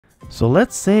So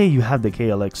let's say you have the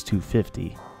KLX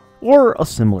 250 or a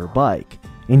similar bike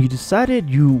and you decided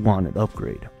you want an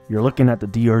upgrade. You're looking at the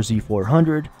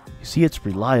DRZ400, you see it's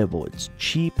reliable, it's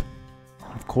cheap,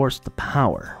 and of course the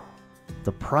power.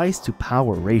 The price to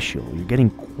power ratio, you're getting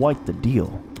quite the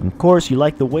deal. And of course you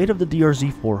like the weight of the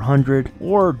DRZ400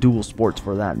 or dual sports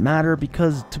for that matter,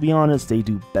 because to be honest they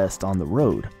do best on the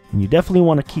road. And you definitely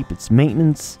want to keep its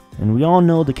maintenance, and we all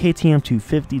know the KTM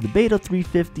 250, the Beta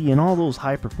 350 and all those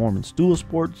high performance dual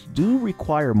sports do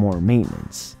require more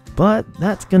maintenance. But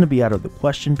that's going to be out of the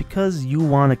question because you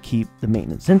want to keep the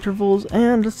maintenance intervals,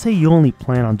 and let's say you only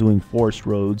plan on doing forest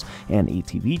roads and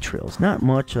ATV trails, not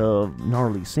much of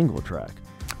gnarly single track.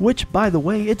 Which, by the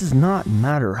way, it does not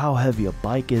matter how heavy a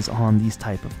bike is on these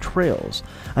type of trails.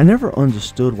 I never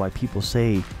understood why people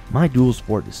say, my dual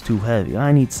sport is too heavy,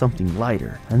 I need something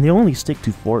lighter, and they only stick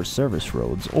to forest service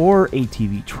roads or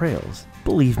ATV trails.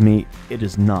 Believe me, it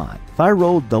is not. If I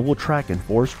rode double track and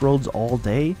forest roads all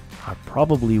day, I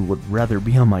probably would rather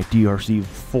be on my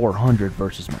DRZ400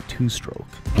 versus my two-stroke.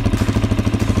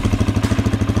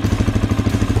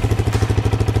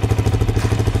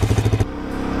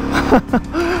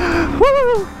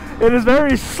 Woo! It is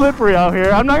very slippery out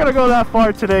here. I'm not gonna go that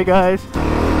far today, guys.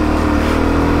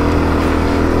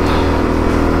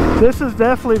 This is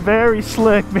definitely very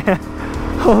slick, man.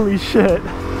 Holy shit.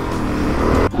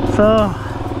 So,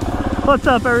 what's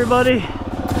up everybody?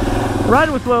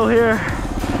 Riding with Will here,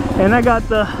 and I got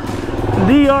the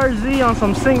DRZ on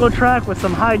some single track with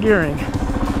some high gearing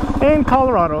in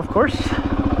Colorado, of course.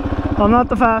 I'm not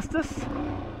the fastest.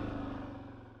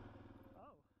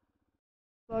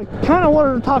 I kind of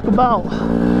wanted to talk about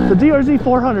the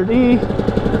DRZ400E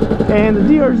and the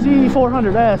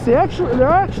DRZ400s. They're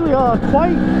actually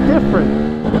quite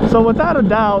different. So without a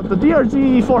doubt, the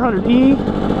DRZ400E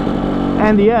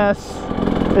and the S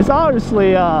is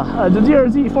obviously the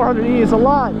DRZ400E is a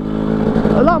lot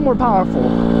more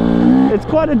powerful. It's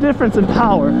quite a difference in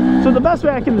power. So the best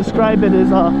way I can describe it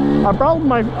is I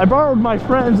borrowed my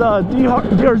friend's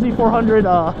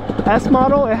DRZ400 S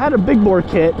model. It had a big bore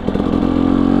kit,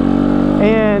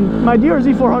 and my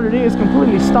DRZ400E is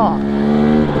completely stock.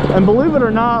 And believe it or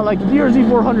not, like the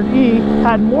DRZ400E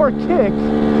had more kick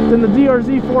than the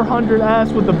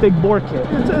DRZ400S with the big bore kit.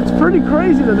 It's pretty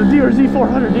crazy that the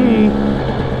DRZ400E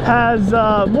has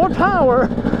more power.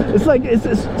 It's like it's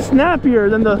snappier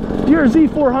than the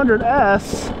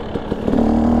DRZ400S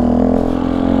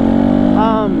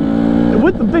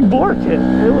with the big bore kit.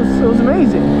 It was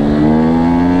amazing.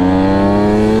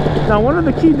 Now one of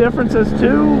the key differences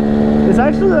too is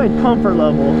actually like comfort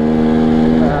level.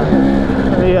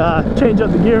 They change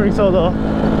up the gearing so the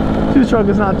two-stroke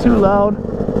is not too loud.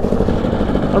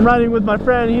 I'm riding with my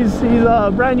friend. He's a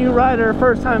brand new rider,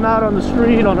 first time out on the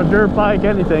street on a dirt bike,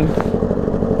 anything.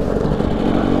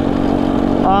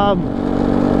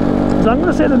 So I'm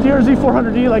gonna say the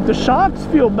DRZ400E, like the shocks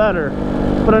feel better,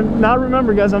 but now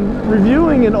remember guys, I'm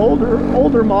reviewing an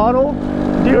older model,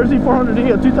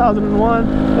 DRZ400E of 2001,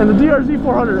 and the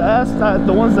DRZ400S,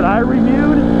 the ones that I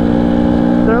reviewed,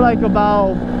 they're like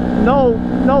about no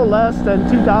less than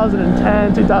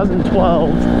 2010,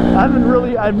 2012.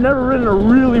 I've never ridden a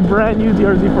really brand new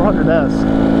DRZ400S,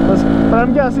 but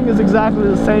I'm guessing it's exactly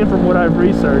the same from what I've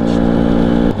researched.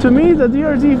 To me, the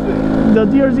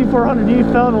DRZ400E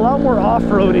felt a lot more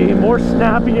off-roady, more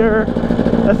snappier.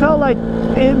 It felt like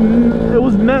it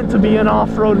was meant to be an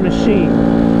off-road machine,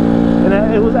 and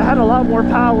it had a lot more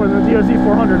power than the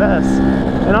DRZ400S.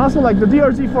 And also, like the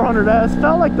DRZ400S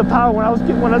felt like the power when I was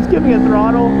giving it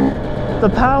throttle, the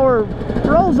power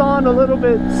rolls on a little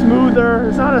bit smoother.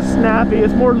 It's not as snappy,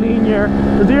 it's more linear.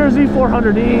 The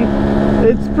DRZ400E,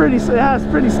 it has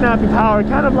pretty snappy power,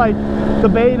 kind of like the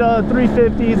Beta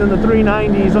 350s and the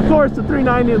 390s. Of course, the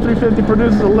 390 and 350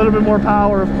 produces a little bit more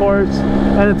power, of course,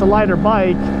 and it's a lighter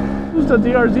bike. Who's the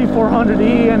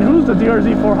DRZ400E and who's the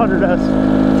DRZ400S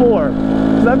for?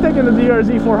 Because I'm thinking the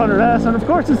DRZ400S, and of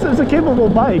course it's a capable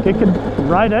bike. It can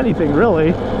ride anything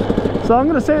really. So I'm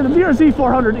gonna say the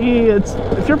DRZ400E,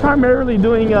 if you're primarily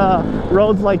doing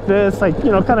roads like this, like,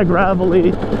 you know, kind of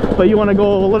gravelly, but you want to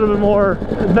go a little bit more,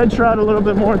 venture out a little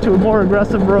bit more into more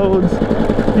aggressive roads,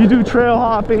 you do trail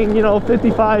hopping, you know,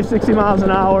 55, 60 miles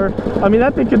an hour. I mean,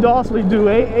 that thing could also do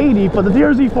 80, but the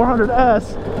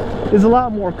DRZ400S is a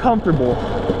lot more comfortable.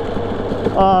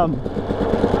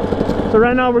 So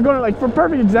right now we're going to, like, for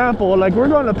perfect example, like we're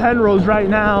going to Penrose right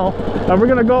now, and we're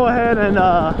gonna go ahead and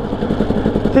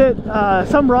hit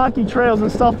some rocky trails and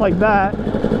stuff like that.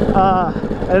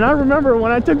 And I remember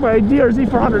when I took my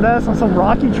DRZ400S on some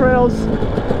rocky trails,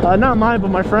 not mine but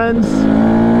my friend's,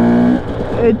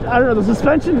 I don't know, the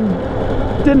suspension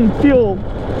didn't feel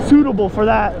suitable for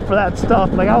that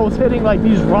stuff. Like I was hitting like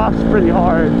these rocks pretty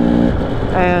hard,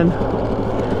 and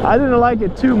I didn't like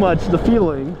it too much, the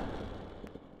feeling.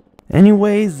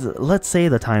 Anyways, let's say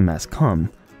the time has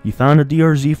come. You found a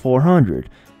DRZ400,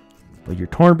 but you're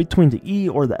torn between the E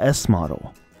or the S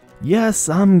model. Yes,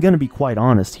 I'm gonna be quite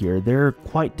honest here, they're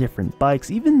quite different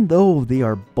bikes even though they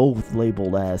are both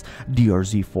labeled as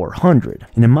DRZ400.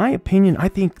 And in my opinion, I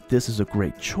think this is a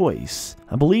great choice.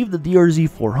 I believe the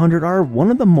DRZ400 are one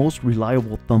of the most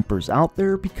reliable thumpers out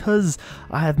there because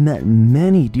I have met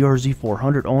many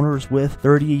DRZ400 owners with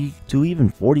 30 to even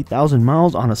 40,000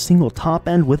 miles on a single top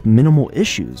end with minimal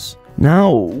issues.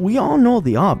 Now, we all know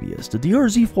the obvious, the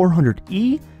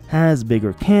DRZ400E has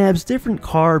bigger cabs, different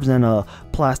carbs, and a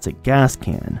plastic gas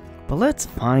can. But let's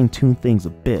fine-tune things a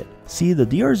bit. See, the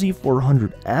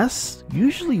DRZ400S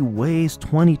usually weighs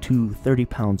 20 to 30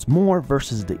 pounds more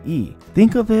versus the E.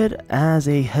 Think of it as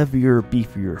a heavier,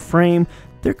 beefier frame,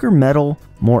 thicker metal,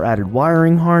 more added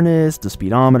wiring harness, the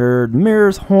speedometer,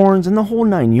 mirrors, horns, and the whole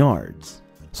 9 yards.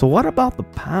 So what about the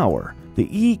power? The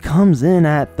E comes in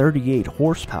at 38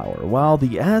 horsepower, while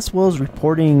the S was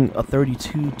reporting a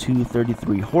 32 to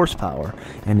 33 horsepower,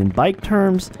 and in bike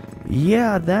terms,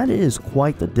 yeah, that is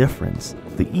quite the difference.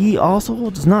 The E also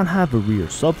does not have a rear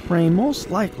subframe, most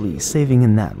likely saving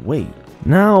in that weight.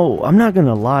 Now, I'm not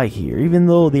gonna lie here, even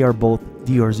though they are both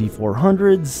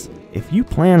DRZ400s, if you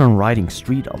plan on riding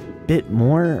street a bit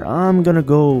more, I'm gonna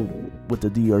go with the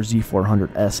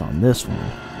DRZ400S on this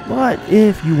one. But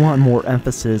if you want more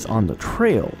emphasis on the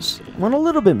trails, want a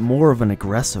little bit more of an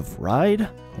aggressive ride,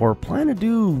 or plan to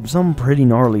do some pretty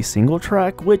gnarly single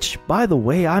track, which by the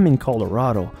way, I'm in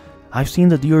Colorado, I've seen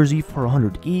the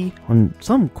DRZ400E on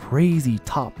some crazy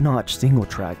top-notch single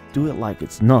track do it like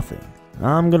it's nothing.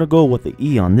 I'm gonna go with the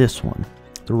E on this one.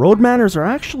 The road manners are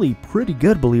actually pretty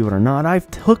good, believe it or not. I've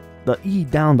took the E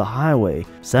down the highway,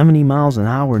 70 miles an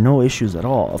hour, no issues at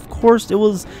all. Of course, it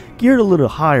was geared a little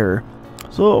higher,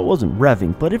 so it wasn't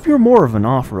revving, but if you're more of an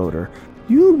off-roader,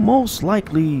 you most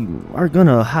likely are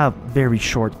gonna have very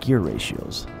short gear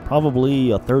ratios.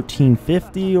 Probably a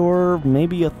 1350 or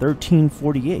maybe a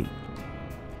 1348.